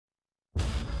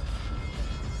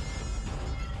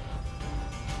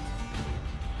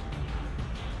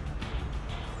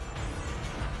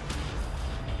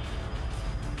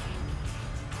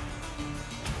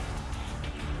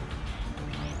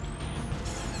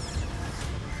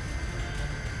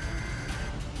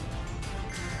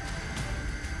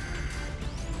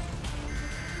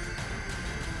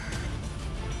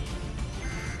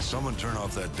Someone turn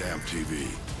off that damn TV.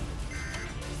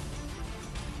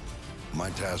 My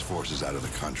task force is out of the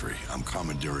country. I'm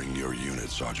commandeering your unit,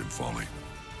 Sergeant Foley.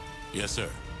 Yes, sir.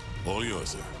 All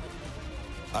yours, sir.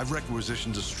 I've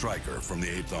requisitioned a striker from the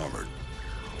 8th Armored.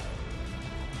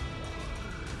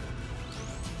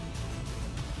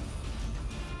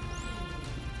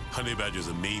 Honey Badger's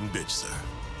a mean bitch, sir.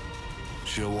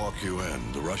 She'll walk you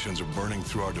in. The Russians are burning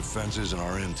through our defenses and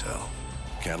our intel.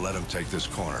 Can't let them take this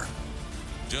corner.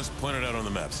 Just point it out on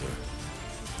the map, sir.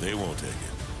 They won't take it.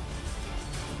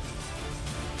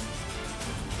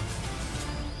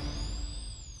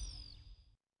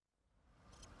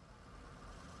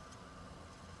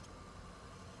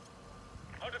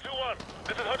 Hunter 2-1.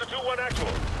 This is Hunter 2-1 actual.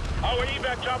 Our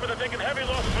evac choppers are taking heavy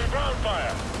losses from ground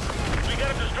fire. We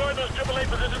gotta destroy those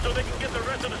AAA positions so they can get the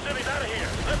rest of the cities out of here.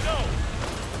 Let's go!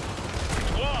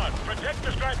 Squad, protect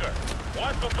the striker.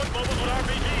 Watch for foot mobiles with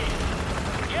RPGs.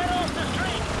 Get off the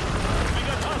street! We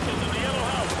got hostiles in the yellow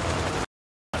house.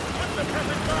 Put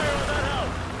suppressing fire on that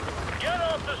house. Get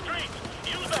off the street!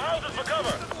 Use the houses for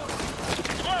cover.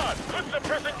 Squad, put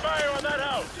suppressing fire on that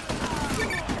house.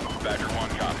 Badger 1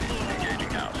 copy.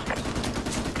 Engaging house.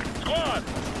 Squad,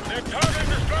 they're targeting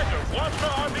the striker. Watch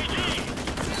for RPGs.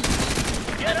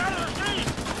 Get out of the street!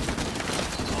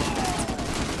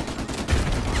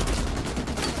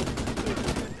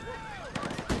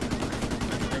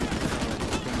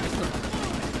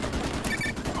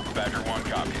 Badger 1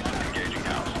 copy. Engaging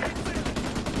house.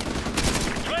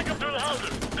 Drag him through the houses!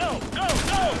 Go! Go!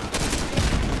 Go!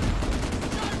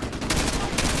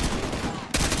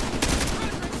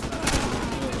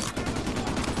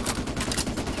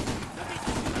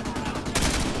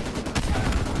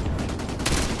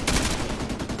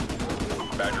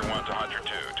 Badger 1 to Hunter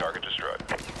 2. Target destroyed.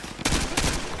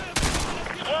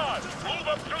 Squad, move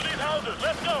up through these houses!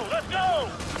 Let's go! Let's go!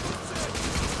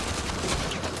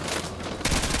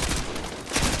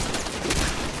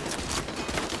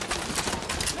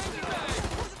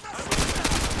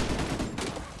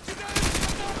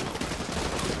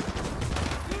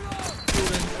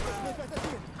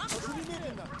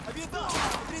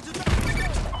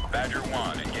 Badger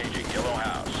 1 engaging yellow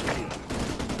house.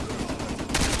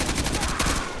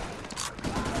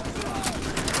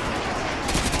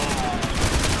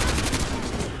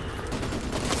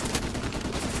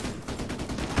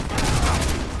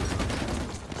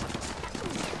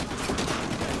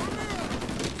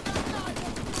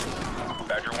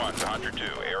 Badger 1 to Hunter 2.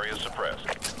 Area suppressed.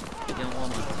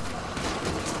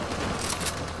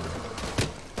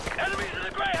 Enemies in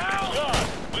the gray house! Squad,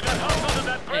 we got hostiles in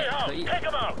that gray house! Take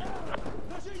them out!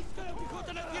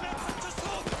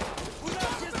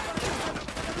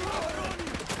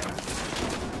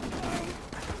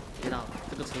 别打了，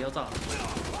这个车要炸了，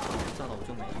炸了我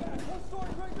就没了。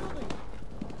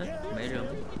哎，没人，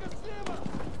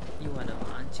意外的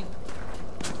安静。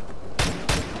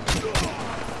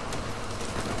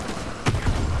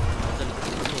这里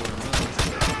有人吗？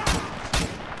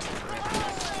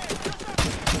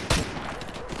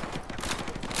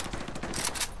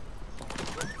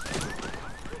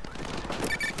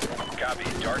 Copy.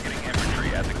 Targeting infantry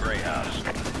at the gray house.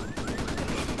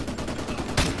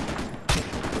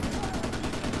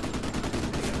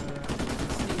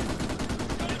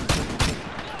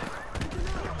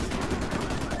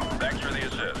 Thanks for the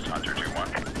assist, Hunter 2-1.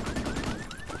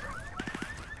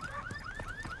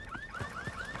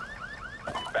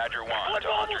 Badger 1 to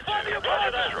Hunter 2.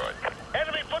 Target destroyed.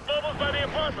 Enemy foot mobiles by the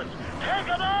apartments! Take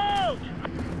them out!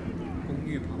 公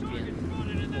寓旁边，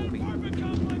后面。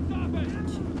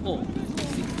哦，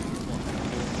哇！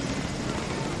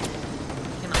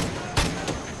天哪！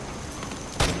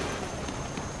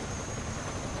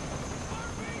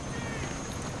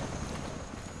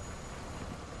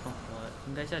哦，我应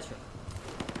该下去了。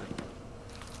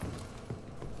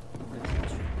应该下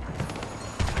去。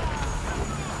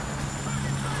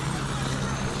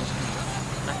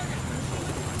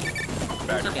来，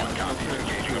这 Badger 边 1 copy.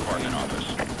 Engaging apartment office.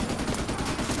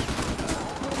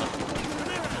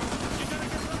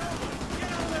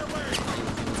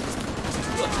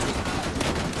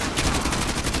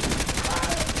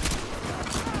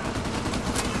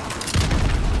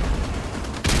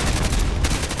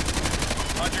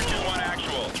 Hunter 2-1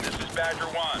 actual. This is Badger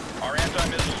 1. Our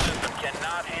anti-missile system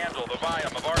cannot handle the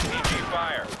volume of RPG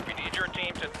fire. We need your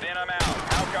team to thin them out.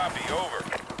 How copy? Over.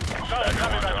 Solid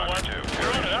copy, Badger 1 Badger 1. to Hunter 2. We're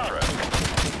on it Area out. suppressed.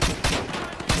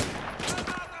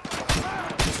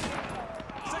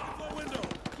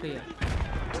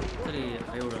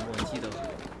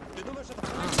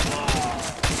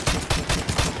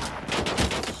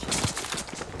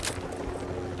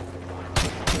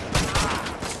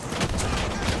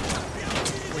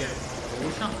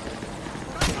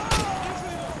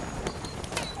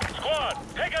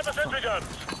 squad, take out the sentry guns.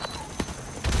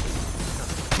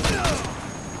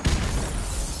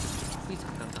 非常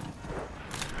尴尬。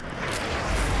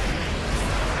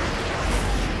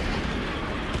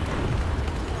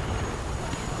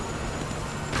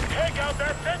Take out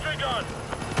that sentry gun.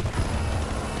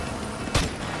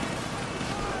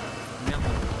 怎么样？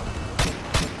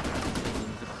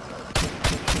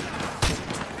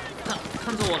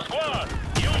看着我了。 Squad,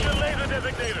 use your laser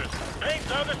designators. Paint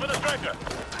targets for the striker.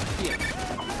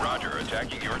 Roger,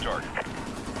 attacking your target.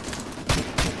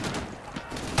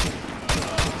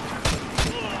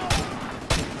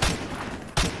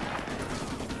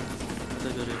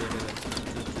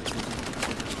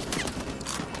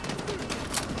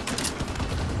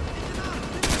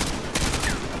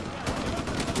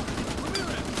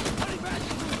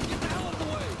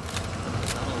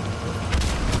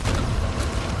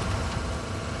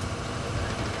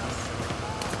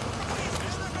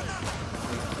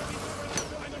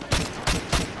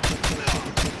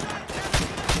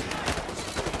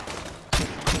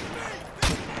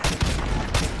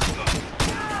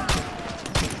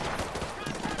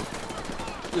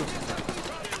 对。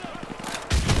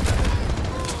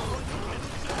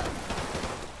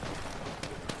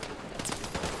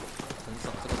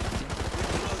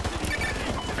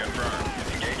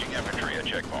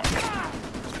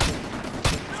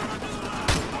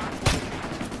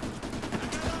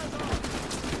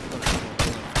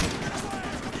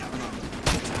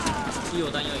稀有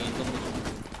弹药严重不足。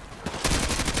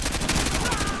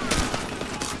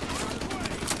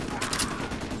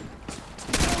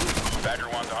Badger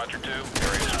 1 to Hunter 2,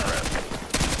 area suppressed.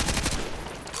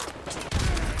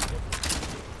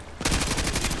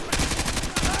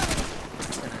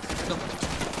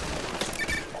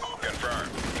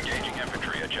 Confirmed. Engaging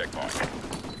infantry at checkpoint.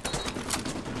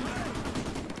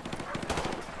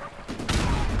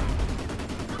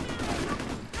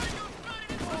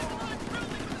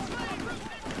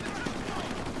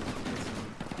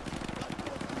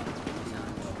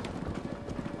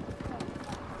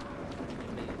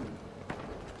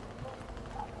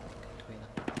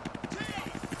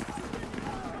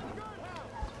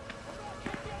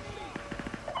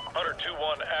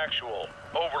 Actual.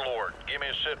 Overlord, give me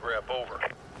a sit rep, over.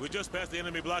 We just passed the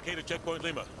enemy blockade at checkpoint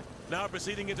Lima. Now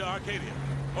proceeding into Arcadia.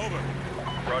 Over.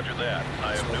 Roger that.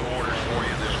 I have new orders for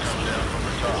you. This comes down from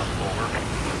the top, over.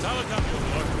 Solid copy,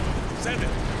 Overlord. Send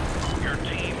it. Your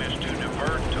team is to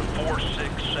divert to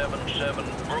 4677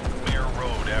 Brookmere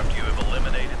Road after you have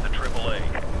eliminated the AAA.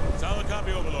 Solid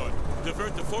copy, Overlord.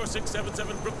 Divert to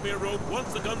 4677 Brookmere Road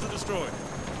once the guns are destroyed.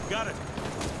 Got it.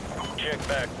 Check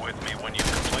back with me when you've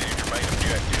completed your main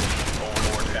objective.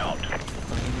 Overlord out.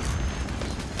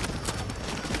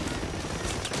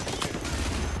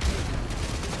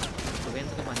 左边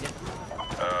这个环境。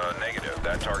Negative.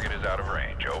 That target is out of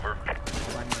range. Over.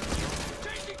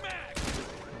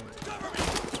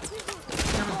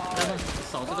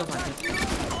 扫这个环境。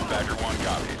Badger 1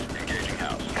 copies. Engaging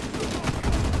house.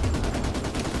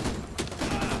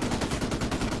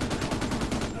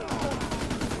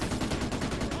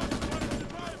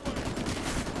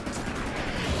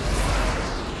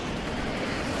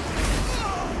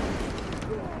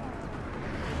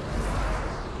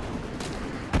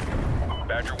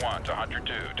 Badger 1 to Hunter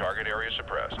 2. Target area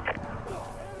suppressed.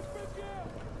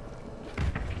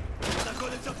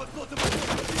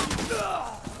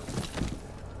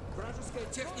 Вражеская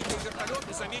техника и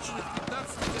вертолеты замечены в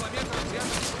 15 километрах от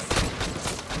шоссе.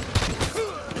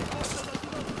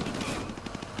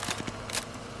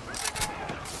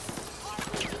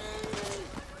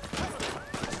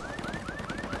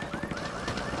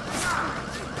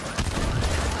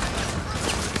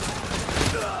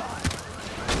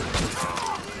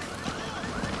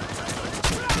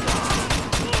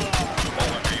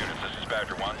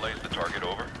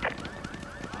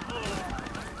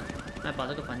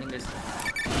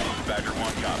 Badger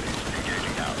 1 copies.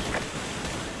 Engaging house.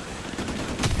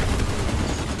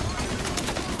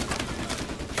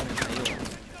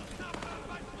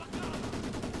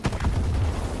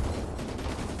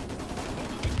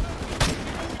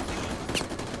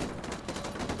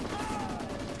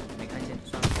 没看见，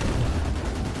算了。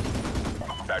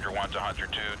 Badger 1 to Hunter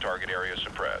 2. Target area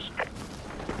suppressed.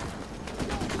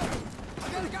 I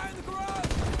got a guy in the garage!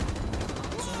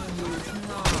 有听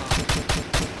啊！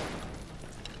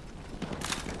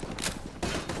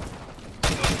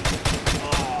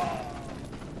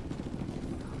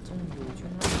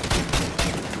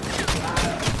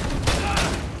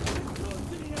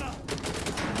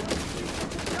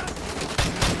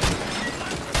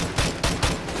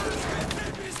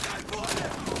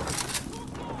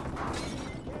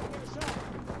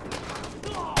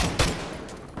 Badger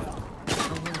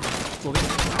左边。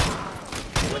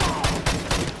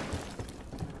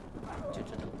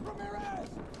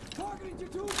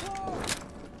就知道。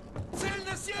Цель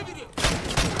на севере!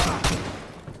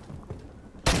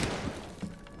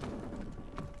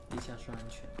 地下室安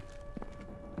全。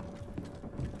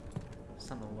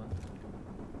上楼吧。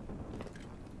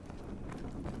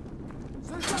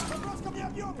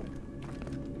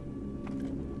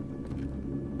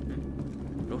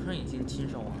楼上已经清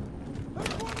扫完了。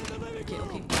OK。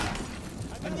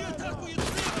 Они атакуют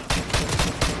слева!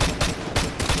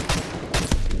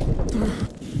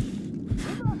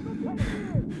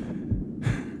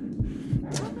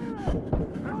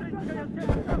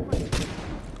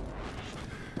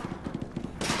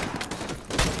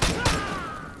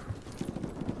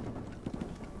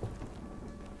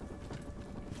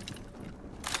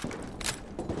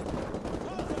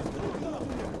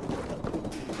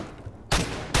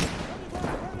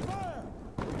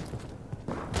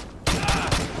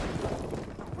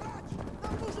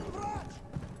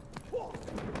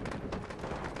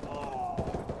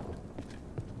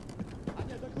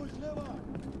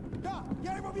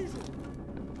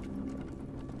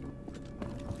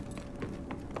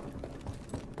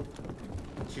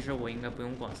其实我应该不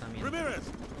用管上面。 Ramirez,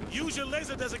 use your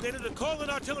laser designator to call in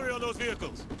artillery on those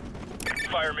vehicles.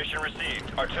 Fire mission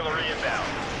received. Artillery inbound.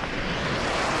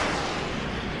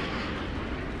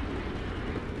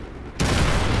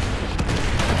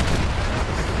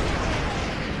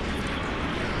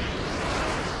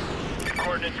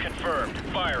 Coordinates confirmed.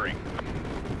 Firing.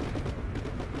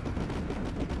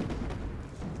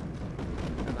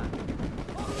 拜拜。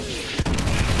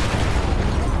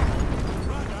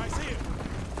 Roger, I see it.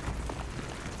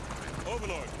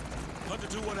 Overlord, Hunter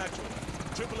 2-1 actual.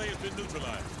 AAA has been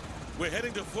neutralized. We're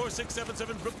heading to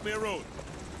 4677 Brookmere Road.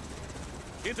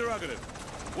 Interrogative.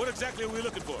 What exactly are we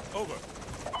looking for? Over.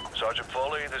 Sergeant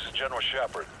Foley, this is General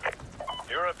Shepard.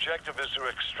 Your objective is to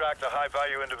extract a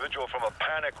high-value individual from a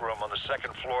panic room on the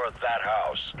second floor of that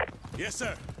house. Yes,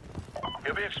 sir.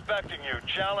 He'll be expecting you.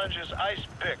 Challenge is Ice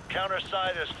Pick.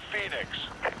 Counterside is Phoenix.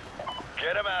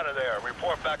 Get him out of there.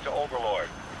 Report back to Overlord.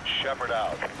 Shepard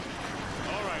out.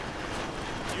 All right.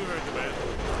 You heard the man.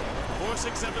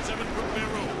 4677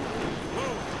 Brookmere Road.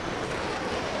 Move.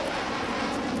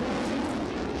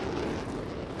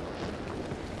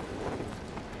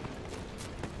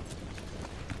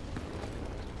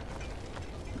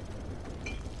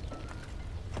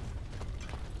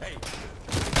 Hey.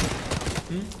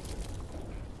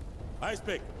 Ice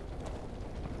pick.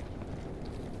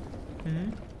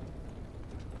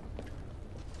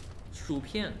 薯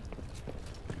片。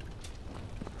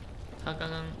他刚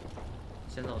刚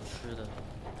先找吃的，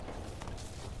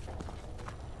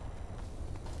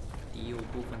敌我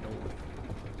部分都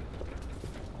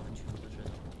完全不知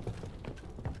道。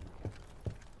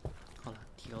好了，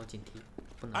提高警惕，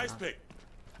不能 Ice 让。 pick.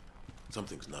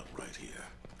 Something's not right here.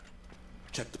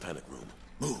 Check the panic room.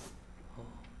 Move. Oh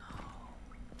no.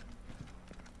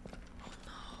 Oh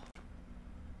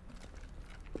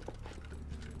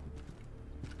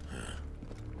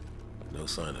no. No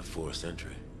sign of forced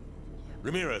entry.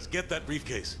 Ramirez, get that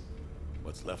briefcase.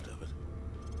 What's left of it?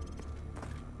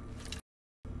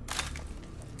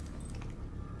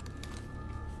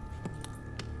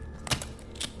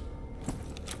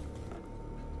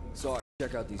 Sorry,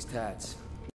 check out these tats.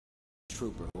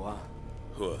 Trooper, what?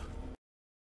 Huh.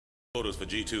 Photos for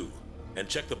G2. And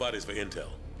check the bodies for intel.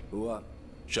 Who up?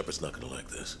 Shepard's not gonna like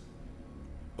this.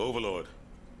 Overlord.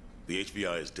 The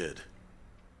HBI is dead.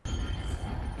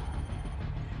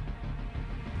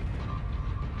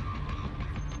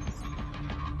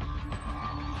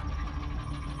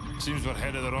 Seems we're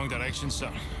headed the wrong direction,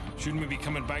 sir. Shouldn't we be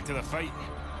coming back to the fight?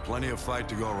 Plenty of fight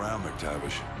to go around,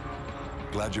 McTavish.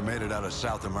 Glad you made it out of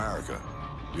South America.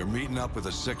 You're meeting up with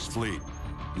the 6th Fleet,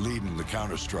 leading the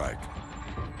counterstrike.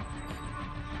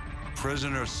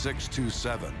 Prisoner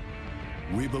 627.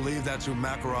 We believe that's who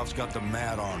Makarov's got the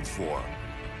mad on for,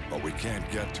 but we can't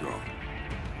get to him.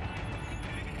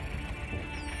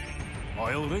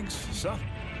 Oil rigs, sir?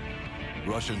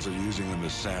 Russians are using them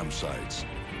as SAM sites.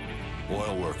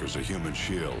 Oil workers are human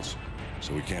shields,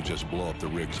 so we can't just blow up the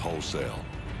rigs wholesale.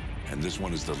 And this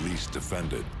one is the least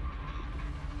defended.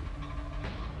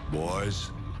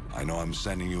 Boys, I know I'm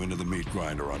sending you into the meat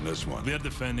grinder on this one. They're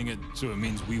defending it, so it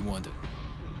means we want it.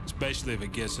 Especially if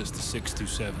it gets us to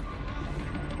 627.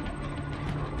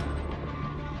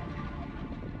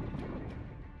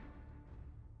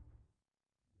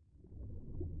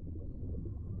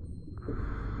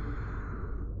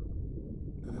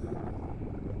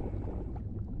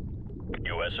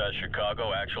 USS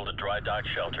Chicago, actual to dry dock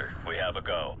shelter. We have a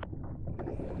go.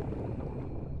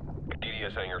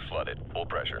 XPS hangar flooded. Full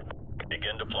pressure.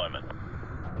 Begin deployment.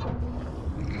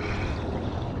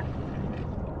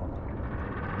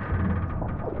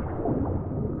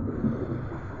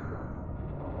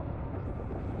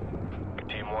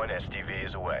 Team 1, SDV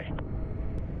is away.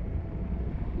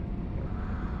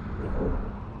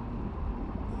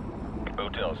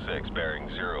 Hotel 6, bearing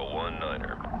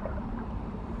 019er.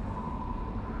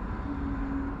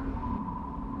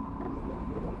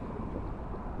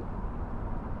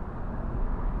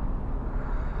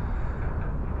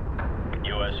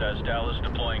 USS Dallas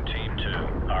deploying Team 2.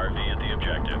 RV at the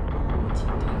objective.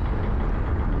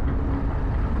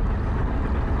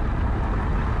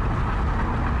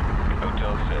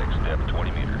 Hotel 6, depth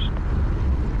 20 meters.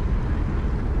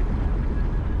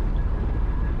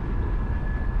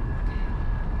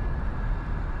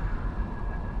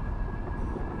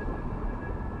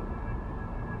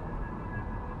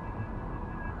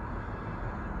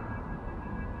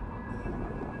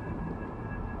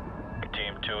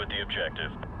 Team 2 at the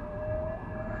objective.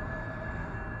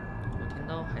 我听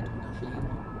到海豚的声音了。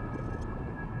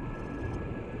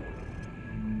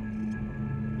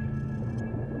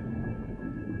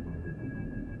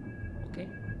OK。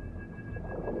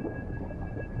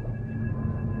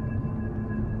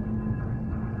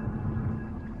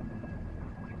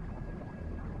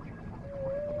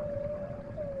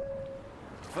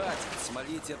Хватит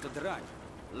смолить эту дрянь.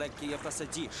 Легкие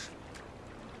посадишь.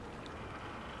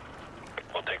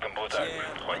 We'll take them both out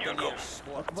on your go.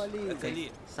 Это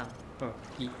ли? 3、2、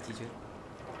1，击决。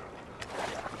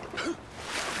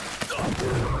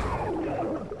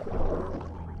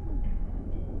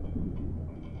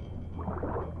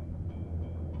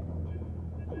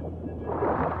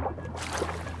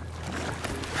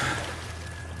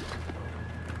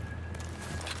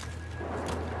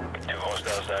Two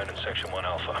hostiles down in Section 1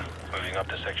 Alpha. Moving up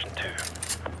to Section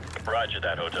 2. Roger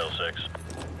that, Hotel 6.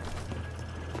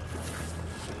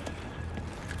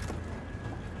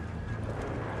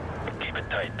 Keep it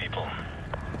tight, people.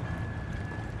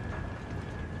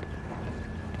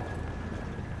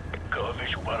 Got a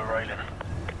visual battle railing.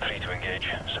 Free to engage.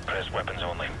 Suppressed weapons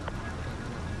only.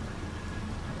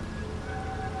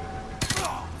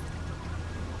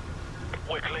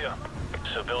 We're clear.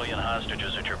 Civilian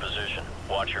hostages at your position.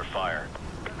 Watch your fire.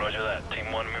 Roger that.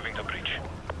 Team 1 moving to breach.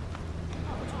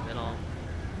 我准备了哦。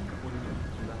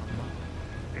准备好了吗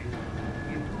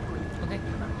？OK。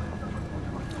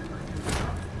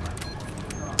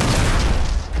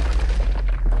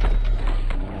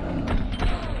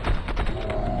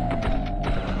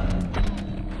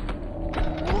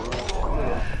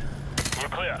We're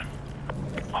clear.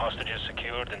 Hostages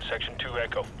secured in Section 2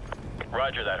 Echo.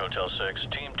 Roger that, Hotel 6.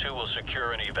 Team 2 will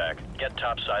secure an evac. Get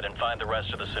topside and find the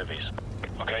rest of the civvies.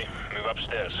 Okay, move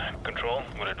upstairs. Control,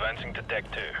 we're advancing to Deck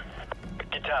 2.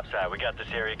 Get topside, we got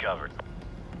this area covered.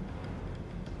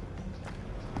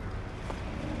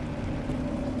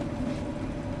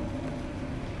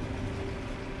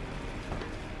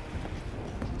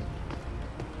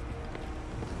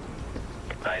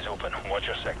 Eyes open, watch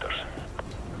your sectors.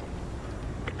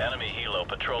 Enemy helo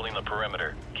patrolling the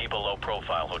perimeter. Keep a low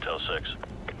profile, Hotel 6.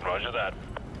 Roger that.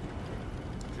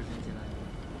 直升机来了。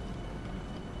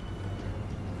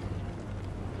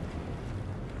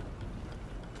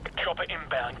Chopper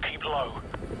inbound, keep low.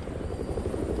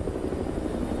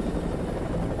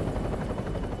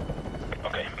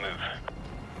 Okay, move.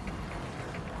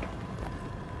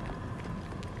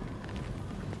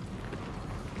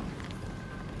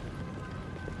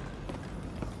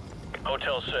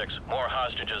 Hotel 6, more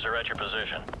hostages are at your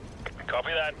position.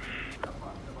 Copy that.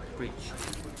 Breach。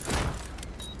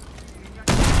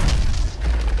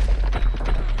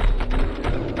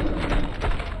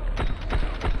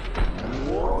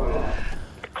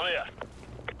 Clear.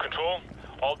 Control,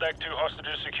 all Deck 2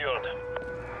 hostages secured.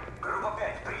 Группа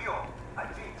 5, прием.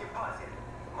 Ответьте базе.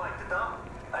 Мать, ты там?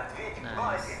 Ответьте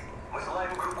базе.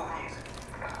 Высылаем группу вниз.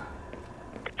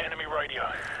 Enemy radio.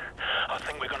 I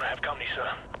think we're gonna have company, sir.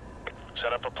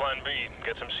 Set up a plan B.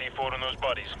 Get some C4 on those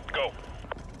bodies. Go.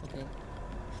 OK。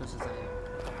说实在的。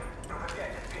 Группа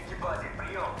 5, ответьте базе.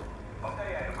 Прием.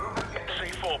 Повторяю, группа 5.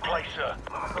 C4, place, sir.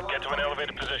 Get to an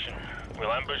elevated position.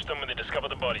 We'll ambush them when they discover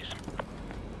the bodies.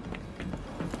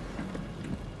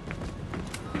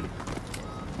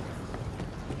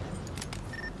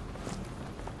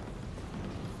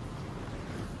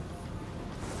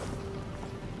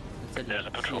 There's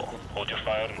a patrol. Hold your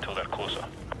fire until they're closer.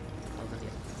 到这里。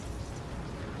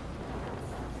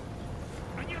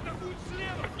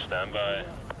 Stand by.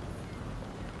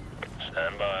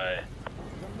 Stand by.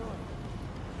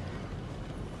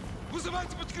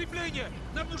 Вызывайте подкрепление!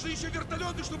 Нам нужны еще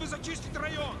вертолеты, чтобы зачистить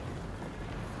район!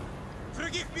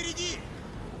 впереди!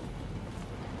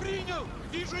 Принял!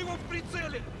 Вижу его в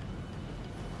прицеле!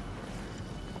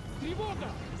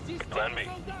 Тревога! Здесь Plan B.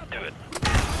 Do it.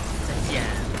 再见。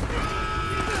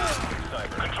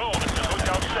 Control, this is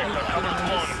Hotel 6 on cover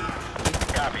one.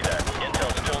 Copy that.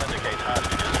 Intel still indicates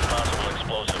hostages and possible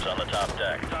explosives on the top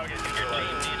deck. Your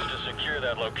team needs to secure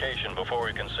that location before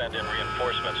we can send in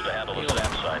reinforcements to handle the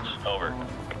SAM sites. Over.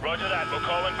 Roger that. We'll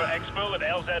call in for Expo at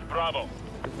LZ Bravo.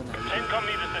 CENTCOM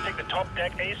needs us to take the top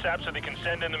deck ASAP so they can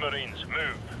send in the Marines.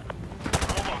 Move.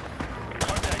 Over.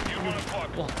 Contact you 1 o'clock.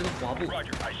 哇，这个滑步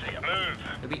Roger, I see you. Move.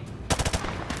 牛逼！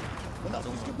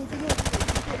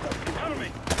 Cover me.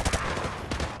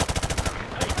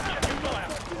 Hey, check your fire.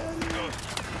 Good.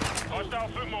 Hostile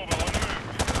foot mobile on the move.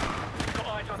 Got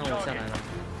eyes on 那我下来 target. 了。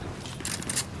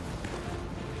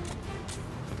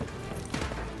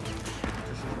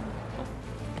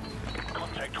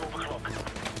 Contact 12 o'clock.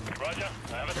 Roger.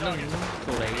 I have a 能 target. 手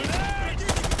雷。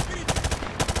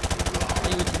我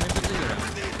以为前面是这个人，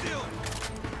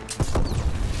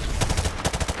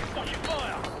 Watch your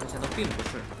fire. 没想到并不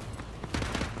是。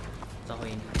召回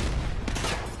营。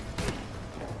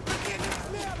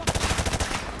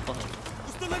哦，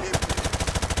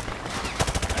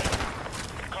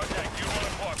 Contact you 1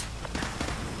 o'clock.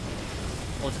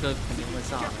 哦，这个肯定会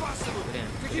炸，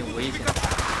有点危险。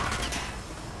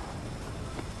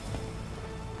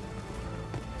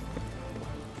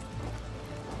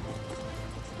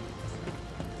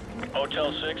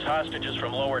 Hotel 6 hostages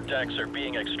from lower decks are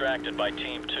being extracted by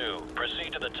Team 2.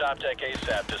 Proceed to the top deck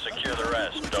ASAP to secure the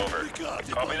rest. Over.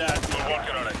 Copy that. We're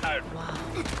working on it. Out. 哇，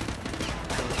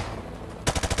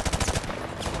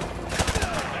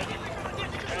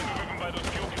 Tango moving by those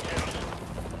fuel containers.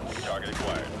 Target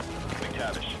acquired.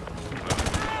 McTavish.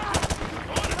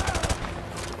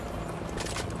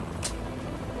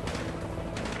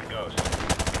 Ghost.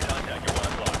 Contact your 1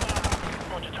 o'clock.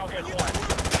 Roger, target acquired.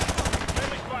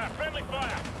 Friendly fire. Friendly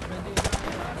fire.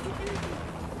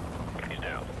 He's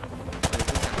down. 我也不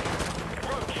想。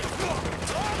 Roach.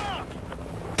 Arm up.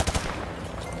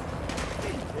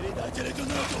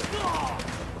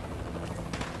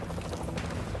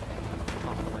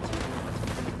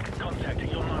 Contacting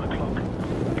your 9 o'clock.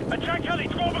 Attack heli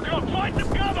 12 o'clock. Find some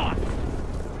cover.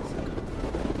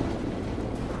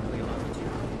 会有 RPG，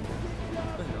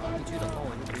 会有 RPG 的话我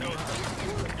就不用看了。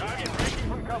 Target breaking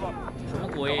from cover. 什么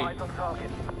鬼？ Eyes on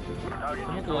target. 什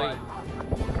么鬼？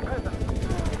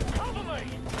 Cover me.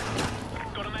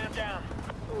 Got a man down.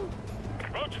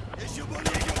 Roger. Take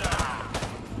him down.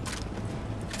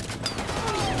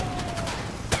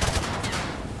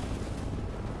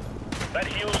 That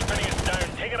helo spinning is down.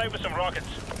 Take it out with some rockets.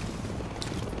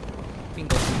 并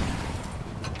购。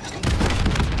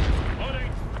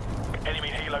 Loading. Enemy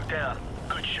helo down.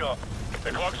 Good shot.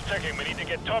 The clock's ticking. We need to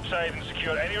get topside and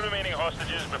secure any remaining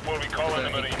hostages before we call in the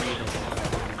Marines.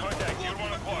 Contact, you're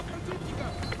 1 o'clock.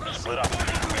 Split up.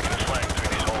 Make a flank through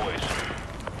these hallways.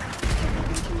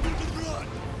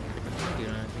 敌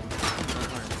人在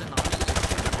哪里？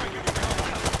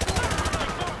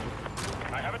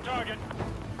 I have a target.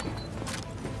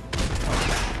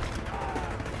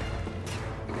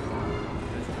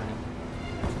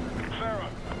 Farah.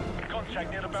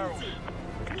 Contact near the barrels.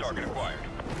 Target acquired.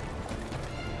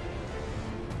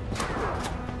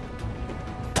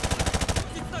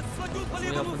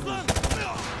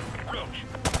 Roach.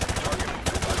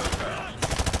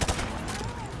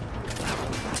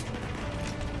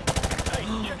 Hey,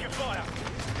 check your fire.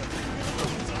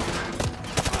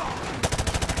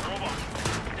 Robot.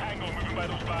 Tango moving by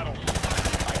those battles.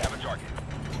 I have a target.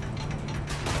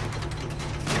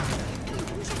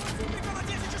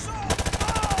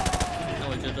 那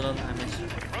我就知道他还没死。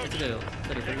这个有，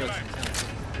这里是热成像。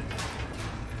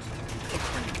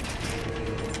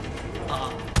啊！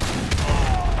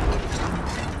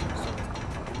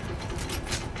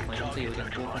好像这有点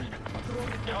过分。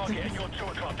 Target at your 2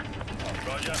 o'clock.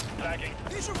 Roger. Tracking.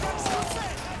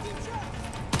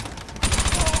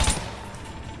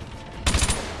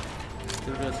 就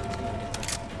热成这样的。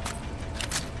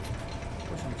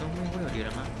为什么中间会有敌人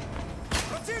啊？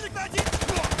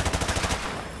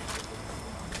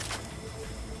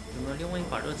 有没有另外一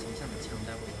把热成像的枪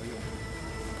待会我要用？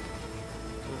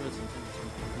做热成像的枪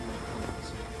根本看不清。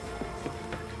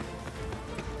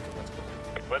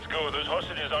 Let's go. Those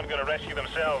hostages aren't going to rescue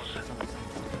themselves.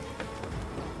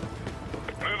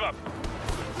 Move up.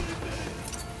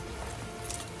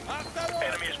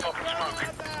 Enemy is popping smoke.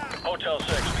 Hotel 6,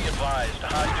 be advised.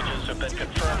 Hostages have been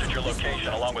confirmed at your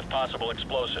location along with possible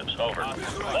explosives. Over.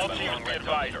 All teams be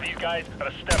advised. These guys are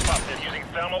a step up. They're using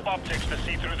thermal optics to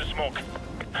see through the smoke.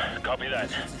 Copy that.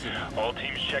 All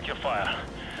teams check your fire.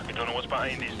 We don't know what's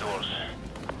behind these doors.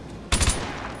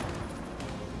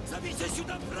 Зовите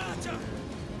сюда, братья!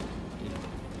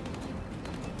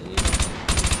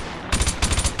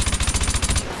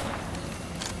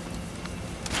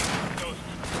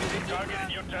 Target in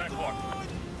your tack lock.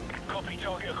 Copy,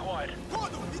 target acquired.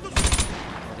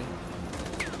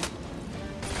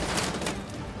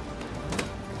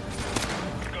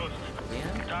 Ghost.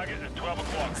 Target at 12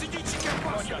 o'clock.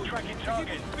 Roger, tracking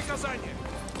target. Приказание.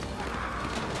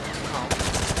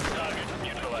 Target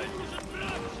neutralized.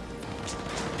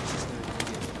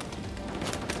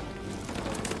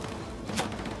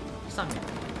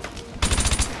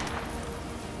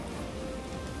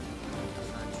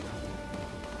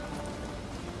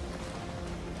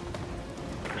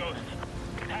 Ghost.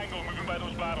 Tango moving by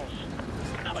those battles.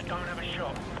 I don't have a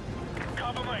shot.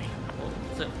 Cover me.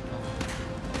 这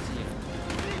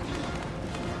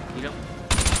敌人。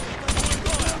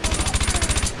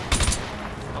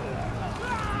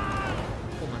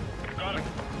后门。 Got it.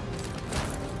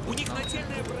 У них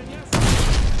нательная броня.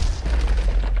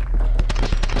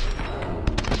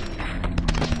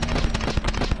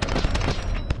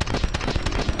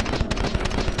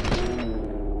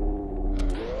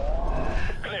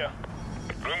 Clear.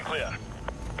 Room clear.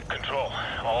 Control.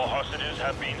 All hostages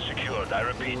have been secured. I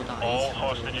repeat, all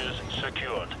hostages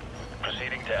secured.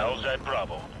 Proceeding to LZ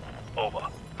Bravo. Over.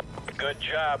 Good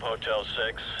job, Hotel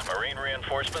 6. Marine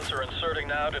reinforcements are inserting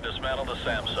now to dismantle the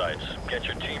SAM sites. Get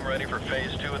your team ready for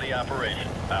Phase 2 of the operation.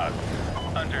 Out.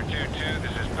 Hunter 2-2,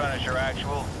 this is Punisher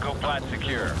Actual. Go plat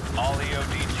secure. All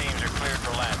EOD teams are cleared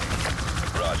for landing.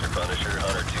 Roger, Punisher.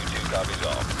 Hunter 2-2 copies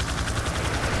all.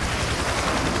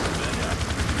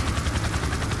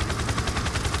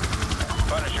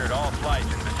 Punisher at all flights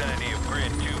in vicinity of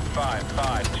grid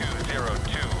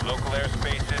 255202. Local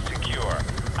airspace is secure.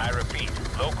 I repeat,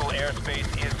 local airspace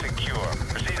is secure.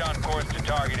 Proceed on course to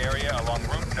target area along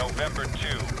route November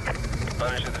 2.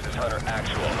 Punisher, this is Hunter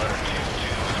Actual. Hunter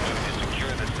 2-2 is moved to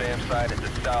secure the SAM site at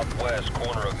the southwest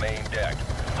corner of main deck.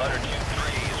 Hunter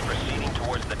 2-3 is proceeding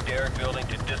towards the derrick building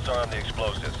to disarm the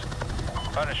explosives.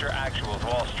 Punisher Actual to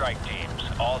all strike teams.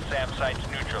 All SAM sites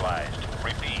neutralized.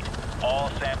 Repeat, all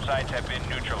SAM sites have been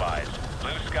neutralized.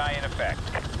 Blue sky in effect.